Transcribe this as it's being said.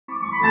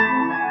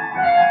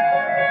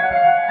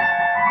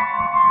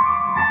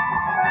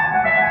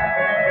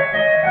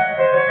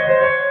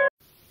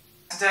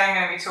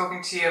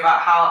talking to you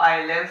about how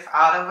I live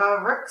out of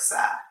a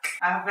rucksack.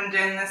 I've been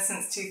doing this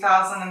since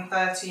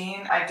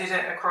 2013. I did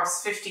it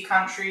across 50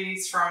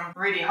 countries, from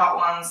really hot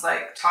ones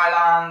like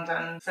Thailand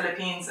and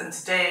Philippines, and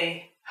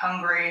today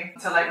Hungary,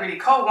 to like really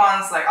cold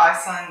ones like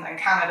Iceland and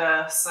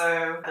Canada.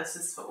 So this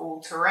is for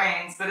all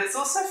terrains, but it's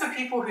also for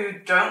people who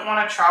don't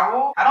want to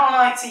travel. I don't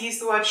like to use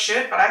the word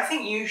should, but I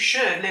think you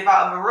should live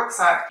out of a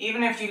rucksack,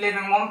 even if you live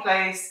in one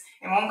place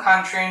in one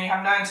country and you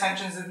have no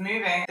intentions of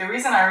moving. The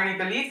reason I really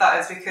believe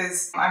that is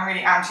because I'm really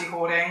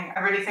anti-hoarding. I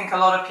really think a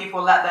lot of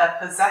people let their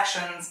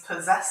possessions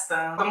possess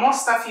them. The more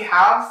stuff you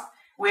have,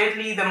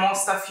 weirdly, the more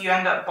stuff you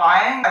end up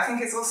buying. I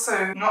think it's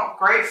also not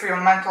great for your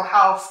mental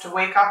health to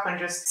wake up and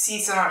just see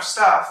so much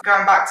stuff.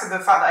 Going back to the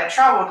fact that I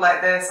traveled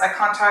like this, I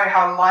can't tell you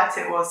how light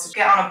it was to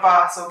get on a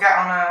bus or get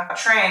on a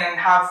train and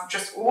have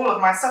just all of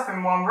my stuff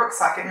in one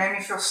rucksack. It made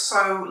me feel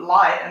so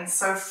light and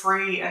so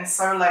free and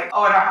so like,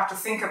 oh, I don't have to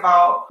think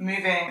about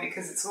moving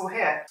because it's all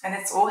here. And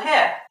it's all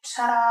here.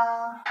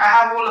 Ta-da! I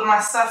have all of my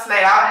stuff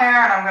laid out here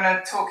and I'm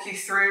going to talk you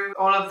through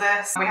all of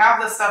this. We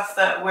have the stuff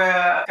that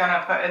we're going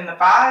to put in the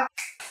bag.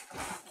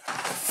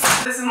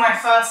 This is my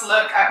first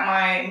look at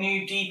my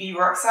new DB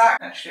rucksack.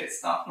 Actually,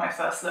 it's not my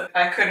first look.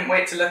 I couldn't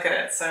wait to look at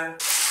it, so.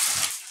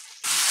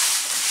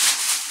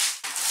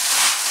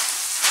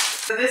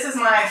 So this is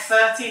my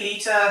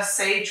 30-litre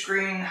sage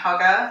green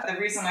hugger. The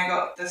reason I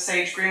got the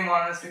sage green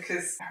one is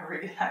because I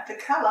really like the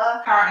colour.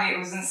 Apparently it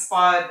was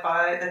inspired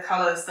by the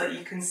colours that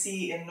you can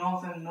see in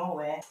northern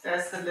Norway.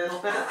 There's the little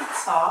bit at the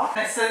top.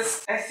 And it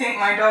says, I think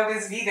my dog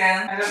is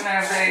vegan. I don't know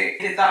if they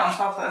did that on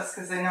purpose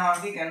because they know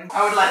I'm vegan.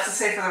 I would like to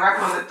say for the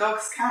record that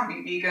dogs can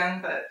be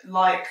vegan, but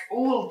like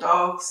all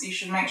dogs, you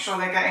should make sure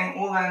they're getting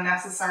all their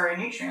necessary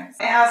nutrients.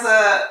 It has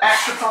an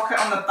extra pocket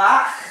on the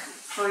back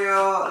for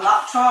your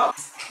laptop.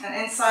 And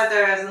inside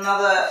there is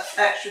another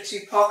extra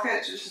 2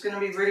 pockets, which is going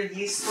to be really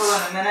useful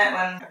in a minute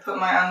when I put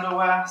my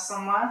underwear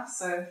somewhere.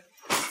 So,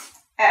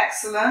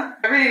 excellent.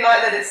 I really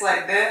like that it's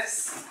like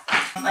this.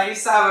 I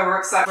used to have a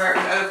rucksack where it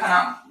would open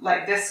up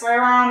like this way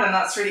around, and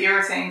that's really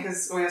irritating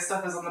because all your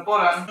stuff is on the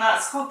bottom. Now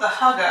it's called the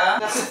hugger.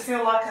 Does it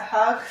feel like a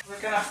hug?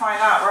 We're going to find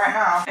out right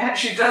now. It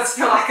actually does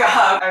feel like a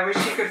hug. I wish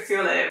you could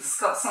feel it. It's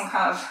got some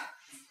kind of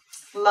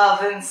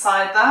love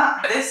inside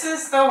that. This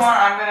is the one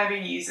I'm going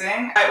to be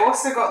using. I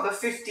also got the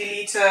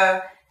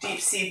 50-litre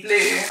deep sea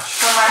blue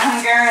from my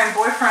Hungarian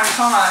boyfriend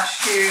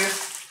Tomas,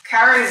 who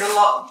carries a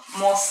lot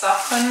more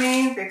stuff than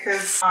me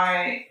because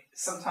I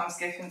sometimes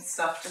give him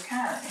stuff to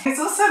carry. It's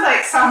also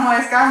like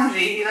Samwise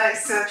Gamgee. He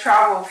likes to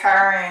travel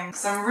carrying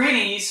some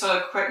really useful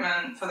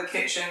equipment for the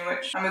kitchen,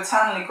 which I'm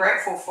eternally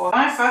grateful for.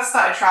 When I first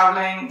started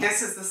traveling,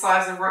 this is the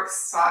size of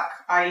rucksack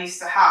I used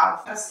to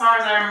have. As far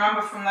as I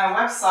remember from their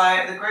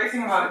website, the great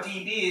thing about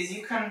DB is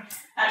you can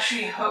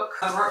actually hook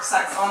the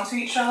rucksacks onto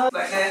each other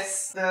like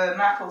this. The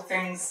metal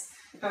things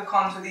hook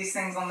onto these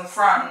things on the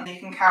front. You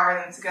can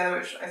carry them together,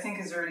 which I think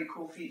is a really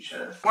cool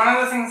feature. One of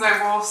the things I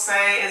will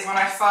say is when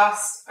I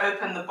first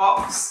opened the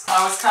box,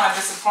 I was kind of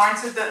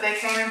disappointed that they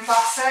came in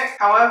plastic.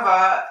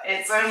 However,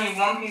 it's only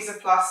one piece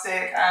of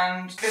plastic,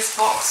 and this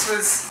box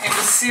was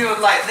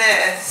sealed like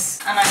this,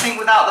 and I think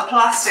without the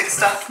plastic,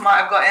 stuff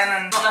might have got in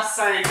and not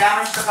necessarily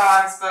damaged the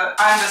bags, but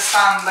I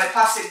understand like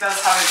plastic does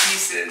have its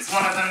uses.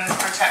 One of them is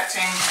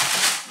protecting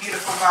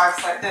beautiful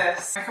bags like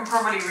this. I can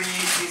probably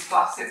reuse these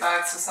plastic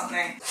bags for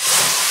something.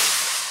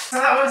 So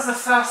that was the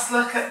first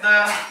look at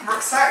the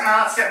rucksack.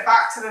 Now let's get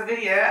back to the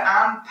video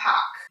and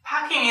pack.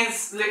 Packing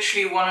is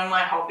literally one of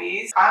my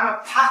hobbies. I'm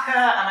a packer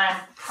and I'm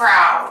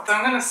proud. So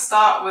I'm going to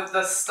start with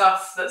the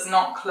stuff that's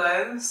not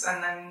clothes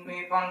and then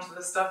move on to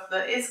the stuff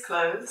that is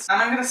clothes. And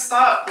I'm going to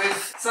start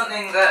with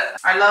something that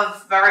I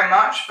love very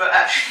much, but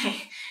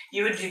actually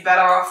you would do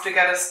better off to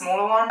get a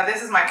smaller one.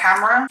 This is my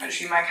camera.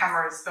 Actually, my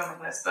camera is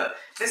filming this, but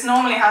this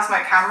normally has my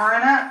camera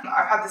in it.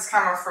 I've had this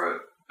camera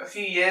for a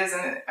few years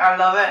and I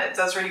love it. It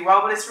does really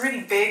well, but it's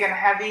really big and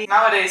heavy.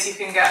 Nowadays you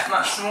can get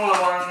much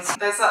smaller ones.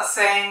 There's that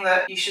saying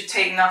that you should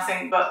take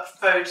nothing but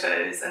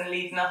photos and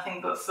leave nothing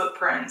but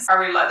footprints. I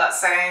really like that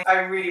saying. I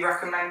really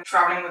recommend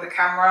traveling with a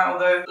camera,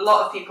 although a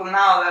lot of people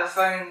now, their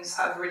phones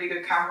have really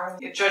good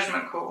cameras. Your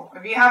judgment call.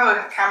 If you have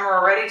a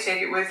camera already,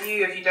 take it with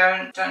you. If you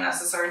don't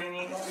necessarily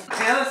need one.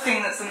 The other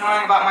thing that's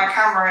annoying about my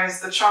camera is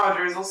the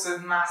charger is also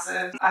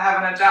massive. I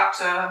have an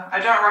adapter.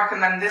 I don't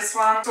recommend this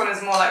one. This one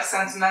is more like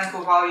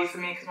sentimental value for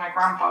me, my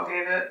grandpa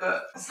gave it,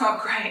 but it's not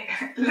great.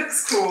 It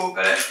looks cool,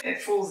 but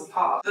it falls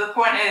apart. The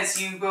point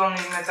is, you will need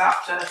an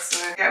adapter,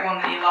 so get one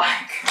that you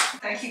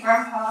like. Thank you,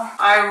 Grandpa.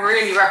 I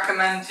really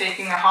recommend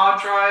taking a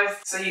hard drive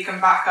so you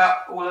can back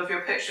up all of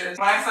your pictures.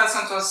 When I first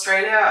went to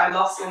Australia, I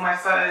lost all my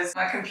photos.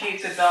 My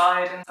computer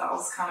died, and that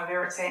was kind of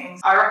irritating.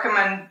 I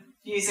recommend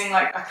using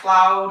like a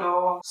cloud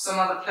or some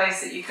other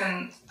place that you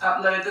can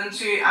upload them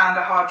to, and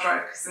a hard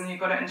drive, because then you've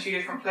got it in 2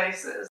 different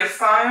places. Your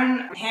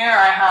phone, here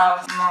I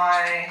have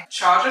my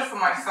charger for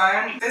my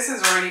phone. This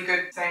is a really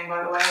good thing,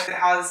 by the way. It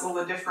has all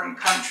the different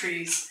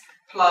countries'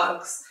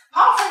 plugs.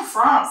 Apart from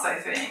France, I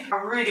think. I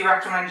really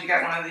recommend you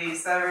get one of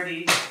these. They're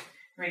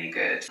really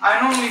good. I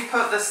normally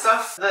put the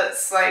stuff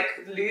that's like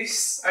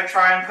loose, I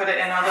try and put it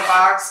in other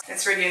bags.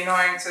 It's really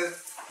annoying to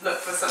look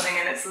for something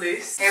and it's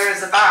loose. Here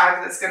is a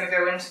bag that's going to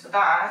go into the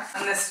bag,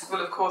 and this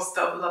will of course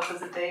double up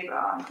as a day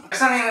bag.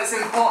 Something that's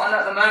important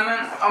at the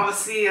moment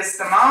obviously is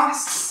the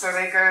masks, so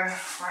they go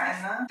right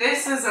in there.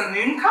 This is a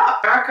moon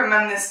cup. I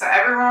recommend this for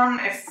everyone.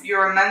 If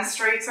you're a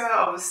menstruator,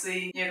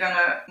 obviously you're going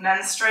to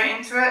menstruate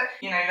into it.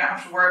 You know, you don't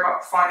have to worry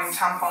about finding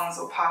tampons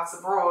or pads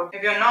abroad.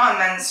 If you're not a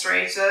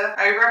menstruator,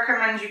 I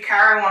recommend you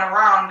carry one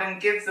around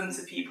and give them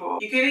to people.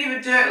 You could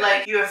even do it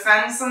like you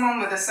offend someone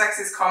with a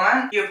sexist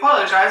comment, you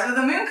apologize with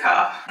a moon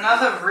cup.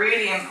 Another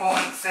really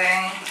important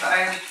thing that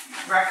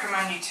I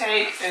recommend you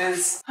take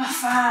is a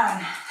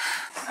fan.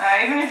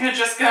 Even if you're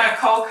just going to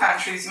cold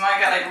countries, you might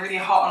get like really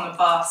hot on the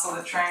bus or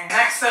the train.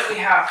 Next up we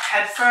have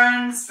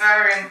headphones,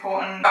 very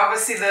important.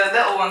 Obviously the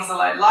little ones are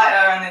like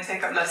lighter and they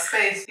take up less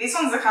space. These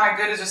ones are kind of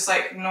good as just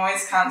like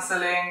noise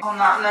cancelling. On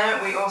that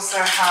note, we also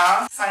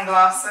have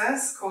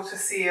sunglasses,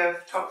 courtesy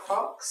of Top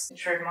Fox, the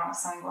trademark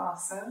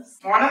sunglasses.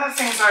 One of the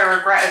things I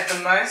regretted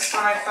the most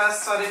when I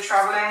first started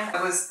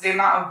traveling was the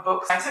amount of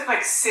books. I took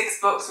like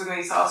 6 books with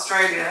me to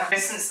Australia. And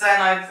since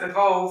then I've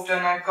evolved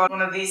and I've got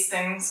one of these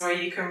things where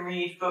you can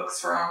read books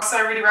from. So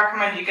I really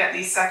recommend you get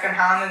these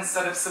secondhand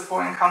instead of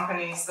supporting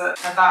companies that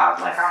are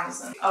bad like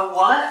Amazon. A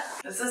wallet?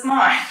 This is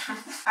mine.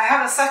 I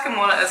have a second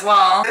wallet as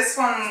well. This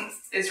one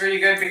is really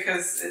good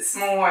because it's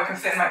small, it can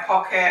fit in my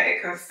pocket,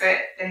 it can fit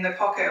in the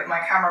pocket of my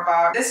camera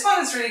bag. This one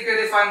is really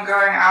good if I'm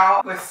going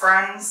out with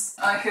friends.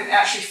 It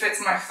actually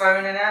fits my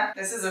phone in it.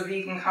 This is a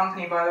vegan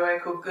company, by the way,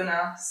 called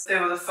Gunas. They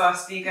were the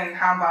first vegan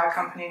handbag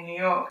company in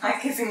New York.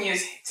 I'm giving you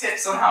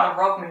tips on how to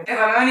rob me. If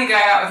I'm only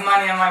going out with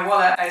money in my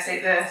wallet, I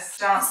take this.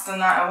 Dance the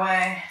night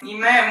away. You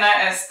may have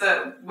noticed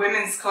that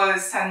women's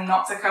clothes tend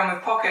not to come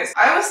with pockets.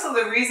 I always thought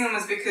the reason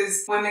was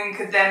because women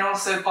could then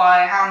also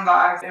buy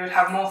handbags. They would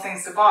have more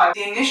things to buy.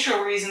 The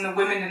initial reason the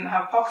women didn't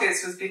have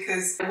pockets was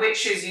because the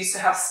witches used to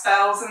have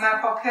spells in their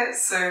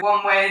pockets. So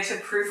one way to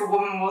prove a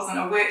woman wasn't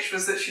a witch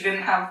was that she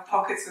didn't have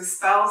pockets with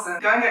spells in.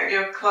 Go and get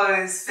your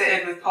clothes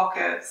fitted with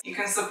pockets. You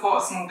can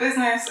support a small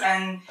business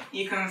and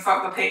you can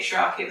fuck the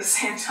patriarchy at the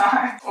same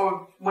time.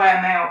 Or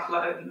wear male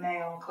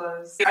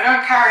clothes. I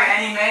don't carry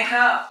any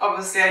makeup.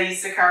 Obviously I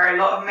used to carry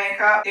a lot of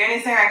makeup. The only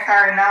thing I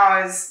carry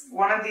now is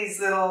one of these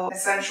little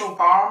essential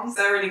balms.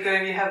 They're really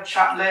good if you have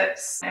chapped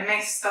lips. It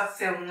makes stuff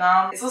feel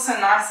numb. It's also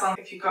nice on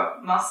if you've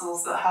got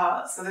muscles that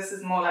hurt. So this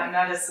is more like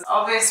medicine.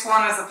 Obvious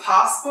one is a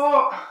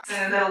passport. It's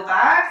in a little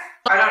bag.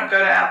 I don't go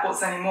to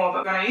airports anymore,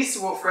 but when I used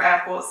to walk through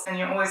airports and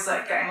you're always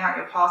like getting out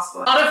your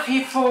passport. A lot of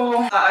people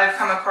that I've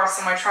come across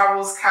on my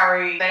travels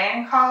carry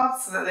playing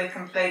cards so that they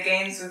can play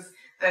games with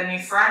their new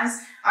friends.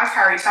 I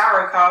carry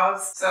tarot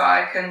cards so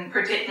I can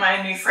predict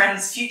my new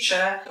friend's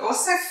future.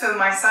 Also for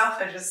myself,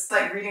 I just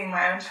like reading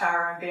my own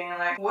tarot and being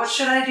like, what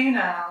should I do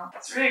now?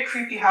 It's really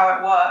creepy how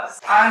it works.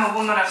 I'm a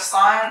woman of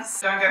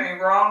science, don't get me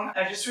wrong.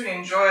 I just really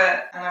enjoy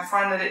it and I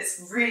find that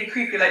it's really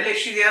creepy. Like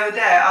literally the other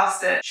day I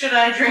asked it, should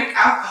I drink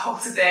alcohol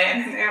today?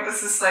 And it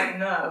was just like,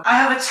 no. I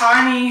have a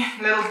tiny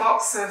little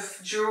box of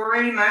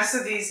jewelry. Most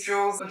of these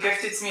jewels were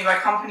gifted to me by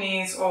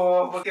companies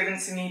or were given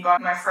to me by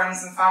my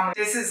friends and family.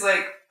 This is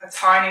like a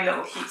tiny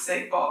little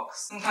keepsake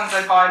box. Sometimes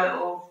I buy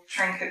little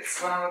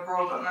trinkets when I'm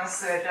abroad, but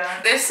mostly I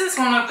don't. This is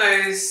one of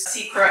those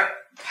secret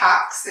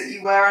packs that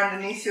you wear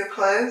underneath your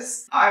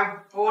clothes. I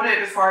bought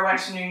it before I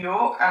went to New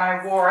York and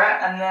I wore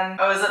it, and then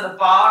I was at the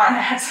bar and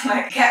I had to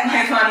like get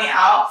my money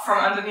out from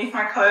underneath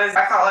my clothes.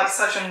 I felt like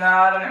such a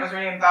nerd and it was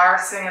really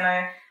embarrassing, and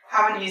I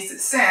haven't used it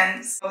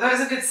since, although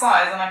it's a good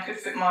size and I could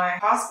fit my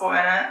passport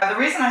in it. The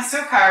reason I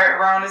still carry it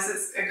around is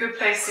it's a good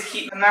place to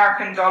keep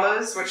American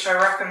dollars, which I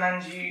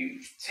recommend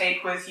you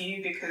take with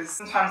you because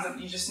sometimes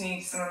you just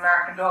need some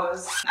American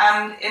dollars.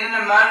 And in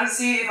an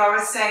emergency, if I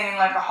was staying in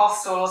like a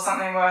hostel or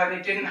something where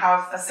they didn't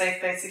have a safe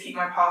place to keep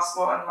my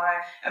passport and my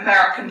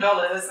American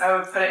dollars, I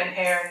would put it in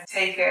here and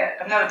take it.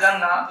 I've never done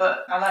that,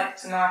 but I like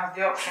to know I have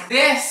the option.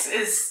 This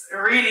is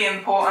really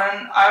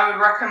important. I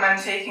would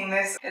recommend taking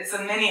this. It's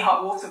a mini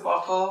hot water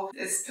bottle.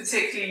 It's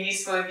particularly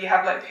useful if you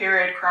have like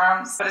period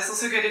cramps, but it's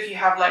also good if you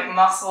have like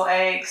muscle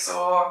aches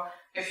or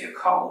if you're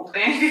cold.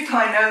 The only people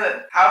I know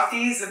that have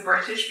these are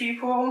British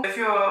people. If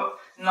you're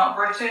not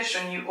British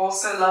and you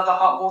also love a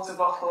hot water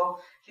bottle,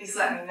 please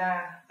let me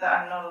know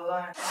that I'm not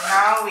alone.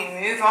 Now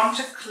we move on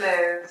to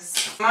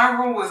clothes. My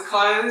rule with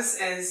clothes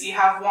is you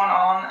have one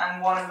on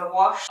and one in the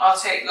wash. I'll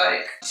take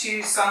like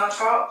 2 summer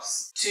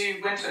tops, 2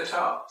 winter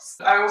tops.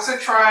 I also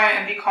try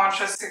and be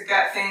conscious to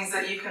get things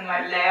that you can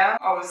like layer.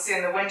 Obviously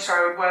in the winter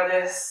I would wear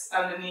this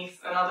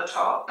underneath another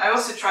top. I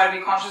also try to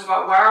be conscious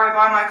about where I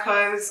buy my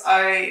clothes.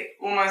 I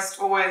almost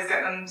always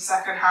get them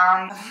second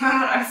hand. At the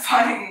moment I'm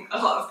finding a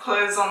lot of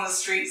clothes on the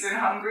streets in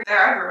Hungary.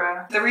 They're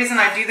everywhere. The reason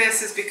I do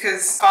this is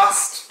because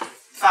fast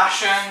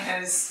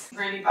fashion is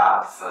really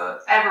bad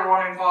for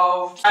everyone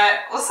involved.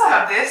 I also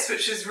have this,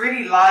 which is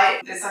really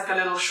light. It's like a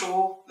little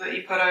shawl that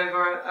you put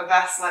over a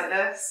vest like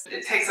this.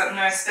 It takes up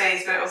no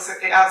space, but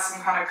it adds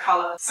some kind of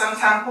colour. Some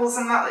temples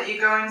and that you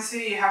go into,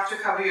 you have to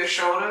cover your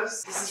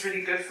shoulders. This is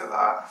really good for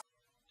that.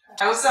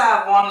 I also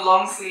have one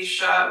long sleeve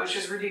shirt, which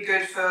is really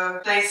good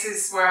for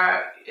places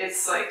where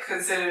it's like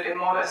considered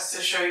immodest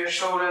to show your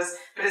shoulders,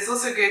 but it's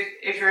also good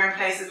if you're in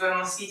places where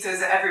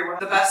mosquitoes are everywhere.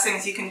 The best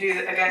things you can do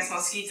against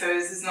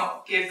mosquitoes is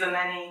not give them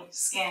any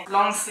skin.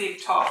 Long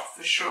sleeve top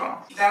for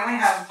sure. Then we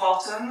have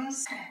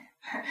bottoms.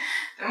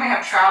 Then we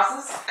have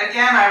trousers.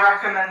 Again, I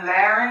recommend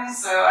layering.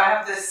 So I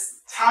have this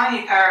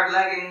tiny pair of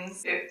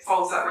leggings. It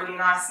folds up really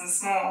nice and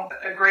small.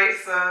 They're great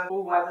for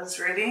all weathers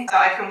really.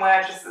 That I can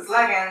wear just as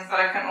leggings, but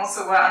I can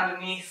also wear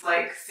underneath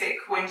like thick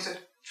winter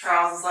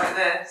trousers like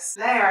this.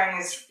 Layering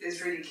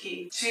is really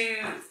key. 2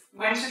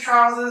 winter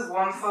trousers,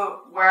 one for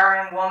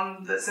wearing,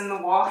 one that's in the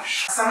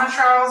wash. Summer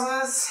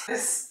trousers,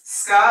 this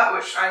skirt,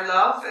 which I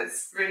love,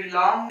 it's really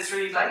long. It's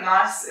really like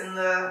nice in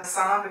the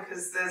summer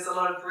because there's a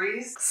lot of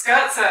breeze.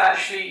 Skirts are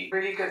actually a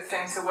really good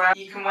thing to wear.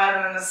 You can wear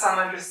them in the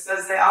summer just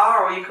as they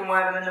are, or you can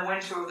wear them in the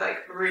winter with like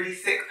a really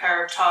thick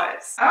pair of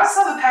tights. I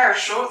also have a pair of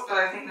shorts, but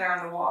I think they're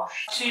in the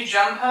wash. 2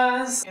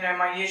 jumpers, you know,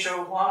 my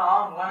usual one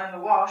on, one in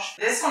the wash.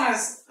 This one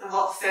is a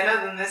lot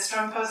thinner than this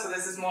jumper, so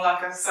this is more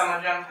like a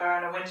summer jumper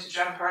and a winter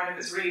jumper, and if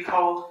it's really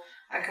cold,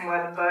 I can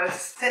wear them both.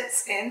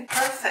 Fits in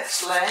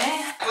perfectly.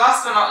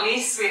 Last but not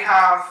least, we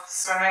have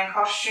swimming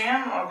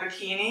costume or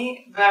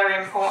bikini.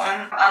 Very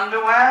important.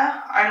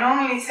 Underwear. I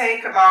normally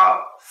take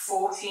about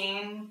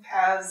 14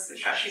 pairs,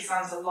 which actually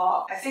sounds a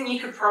lot. I think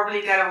you could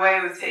probably get away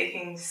with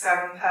taking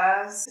 7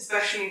 pairs,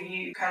 especially if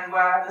you can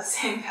wear the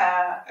same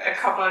pair a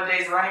couple of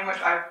days running,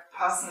 which I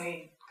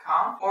personally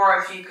can't. Or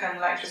if you can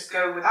like just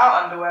go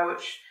without underwear,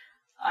 which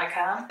I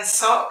can. The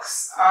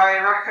socks, I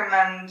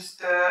recommend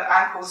the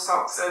ankle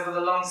socks over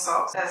the long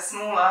socks. They're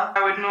smaller.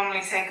 I would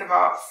normally take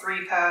about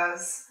 3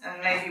 pairs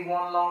and maybe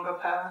 1 longer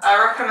pair. I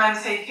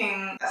recommend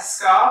taking a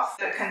scarf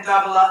that can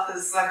double up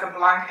as like a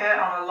blanket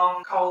on a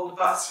long cold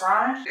bus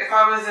ride. If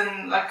I was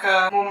in like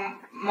a more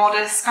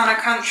modest kind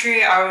of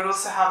country, I would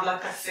also have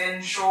like a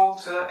thin shawl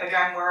to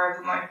again wear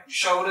over my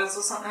shoulders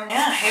or something.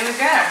 Yeah, here we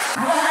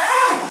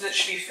go.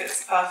 Literally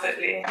fits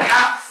perfectly.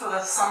 Cap for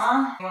the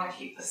summer. You want to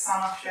keep the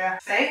sun off your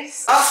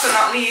face. Last but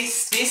not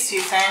least, these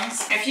 2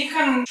 things. If you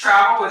can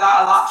travel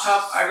without a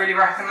laptop, I really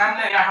recommend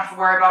it. You don't have to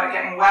worry about it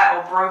getting wet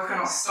or broken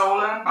or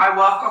stolen. I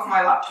work off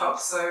my laptop,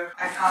 so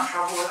I can't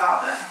travel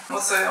without it.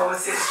 Also,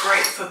 obviously, it's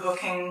great for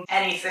booking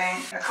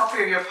anything. A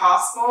copy of your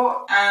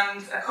passport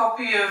and a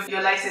copy of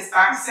your latest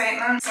bank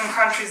statement. Some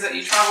countries that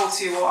you travel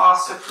to will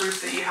ask for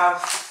proof that you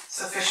have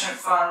sufficient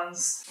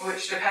funds,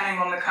 which depending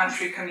on the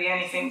country can be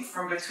anything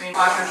from between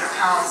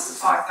 £500 to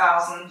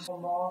 5,000 or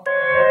more.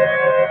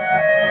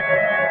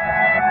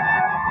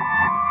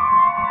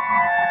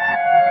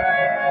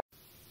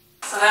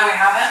 So there we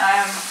have it. I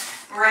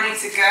am ready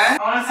to go. I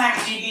want to thank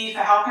GB for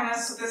helping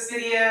us with this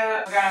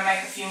video. We're going to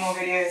make a few more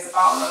videos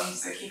about them,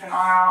 so keep an eye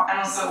out. And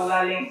also all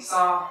their links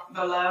are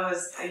below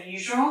as per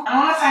usual. And I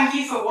want to thank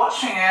you for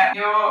watching it.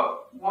 Your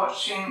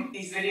watching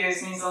these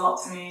videos means a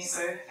lot to me,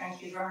 so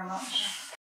thank you very much.